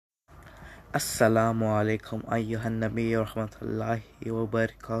Assalamu alaikum ayyuhan nabi wa rahmatullahi wa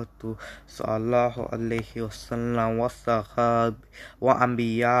barakatuh. Sallallahu alayhi wa sallam wa sahab wa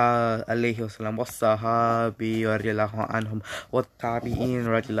anbiya alayhi wa sallam wa sahabi radiyallahu anhum wa tabi'in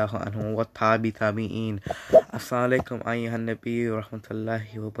radiyallahu anhum wa tabi'in. Assalamu alaikum ayyuhan nabi wa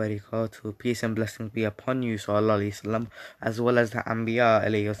rahmatullahi wa barakatuh. Peace and blessings be upon you, sallallahu alayhi wa sallam, as well as the anbiya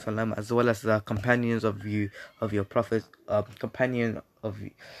alayhi wa sallam, as well as the companions of your prophet, companion of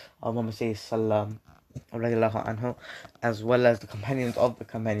Muhammad sallam radiallahu anhu, as well as the companions of the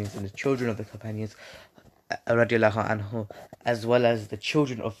companions and the children of the companions radiallahu anhu, as well as the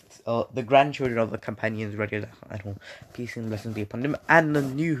children of the grandchildren of the companions radiallahu anhu. Peace and blessings be upon them and the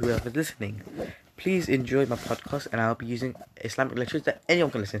new whoever listening. Please enjoy my podcast, and I'll be using Islamic lectures that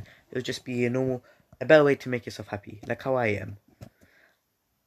anyone can listen. It'll just be a better way to make yourself happy, like how I am.